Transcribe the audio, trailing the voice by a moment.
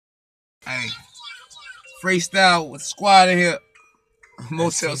Hey, freestyle with squad in here.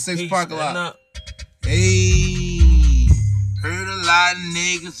 Motel 6 parking lot. Hey, heard a lot of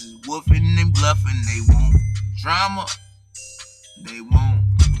niggas is woofing and bluffing. They want drama. They want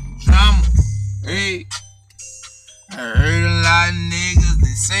drama. Hey, I heard a lot of niggas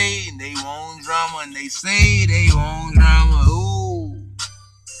that say they want drama, and they say they want drama. Ooh,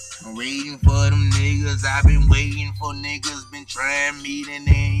 I'm waiting for them niggas. I've been waiting for niggas. Been trying me, and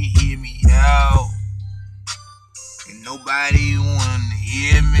they ain't hear me out. And nobody wanna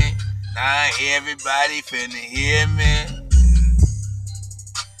hear me. Now everybody finna hear me.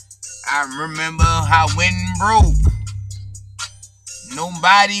 I remember how I went broke.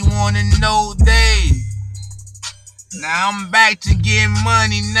 Nobody wanna know they. Now I'm back to getting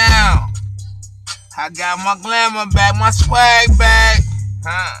money now. I got my glamour back, my swag back.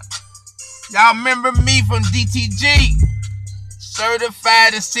 Y'all remember me from DTG?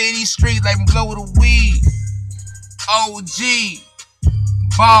 Certified in city streets like blow the weed. OG,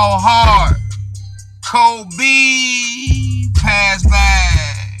 ball hard. Kobe, pass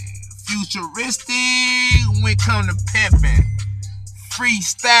by. Futuristic when it come to pimping.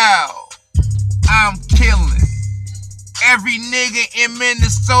 Freestyle, I'm killing. Every nigga in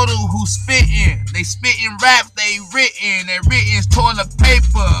Minnesota who spittin', they spittin' rap, they written's toilet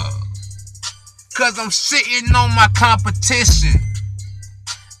paper. Cause I'm sitting on my competition.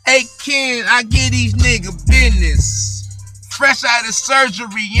 Hey Ken, I get these niggas business. Fresh out of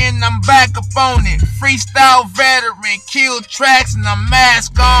surgery and I'm back up on it. Freestyle veteran, kill tracks and I'm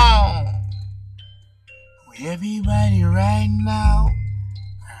mask on. Everybody right now,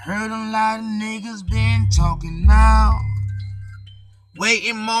 I heard a lot of niggas been talking now.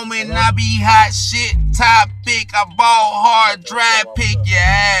 Waiting moment, I be hot shit, topic. I ball hard, drive pick, your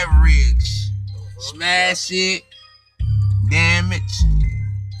average. Smash it, damage.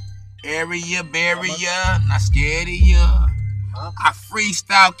 Area, barrier, not scared of ya. I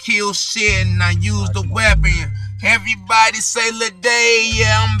freestyle, kill shit, and I use the weapon. Everybody say, Ladae,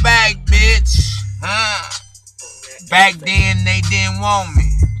 yeah, I'm back, bitch. Back then, they didn't want me.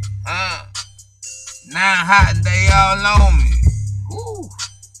 Now hot, they all on me.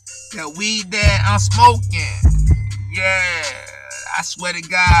 That weed that I'm smoking, yeah, I swear to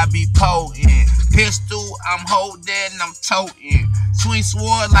God, be potent. Pistol, I'm holding, I'm toting. Swing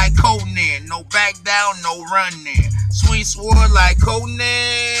sword like Conan, no back down, no running. Swing sword like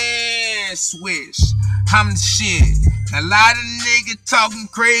Conan, swish. I'm the shit. A lot of niggas talking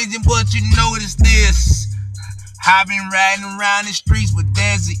crazy, but you notice this. I've been riding around the streets with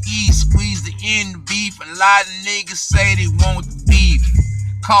Desert East, squeeze the end of beef. A lot of niggas say they want the beef.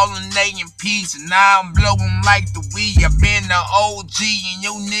 Calling they in peace, and now I'm blowing like the weed. I've been the OG, and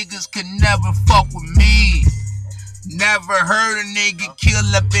your niggas could never fuck with me. Never heard a nigga kill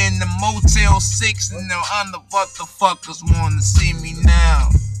up in the Motel 6, and the other motherfuckers wanna see me now.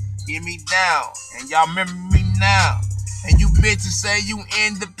 Get me down, and y'all remember me now. And you bitches say you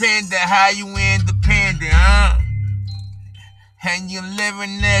independent, how you independent, huh? And you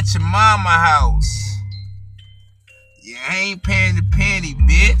living at your mama house. You ain't paying the penny,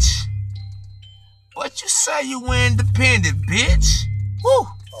 bitch. But you say you independent, bitch. Woo!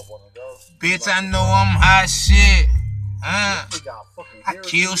 Bitch, I know I'm hot shit. I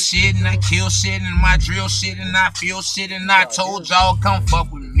kill shit and I kill shit and my drill shit and I feel shit and I told y'all come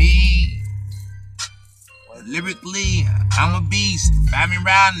fuck with me. Lyrically, I'm a beast. Find me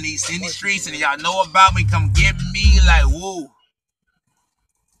around in these city streets and y'all know about me, come get me like woo.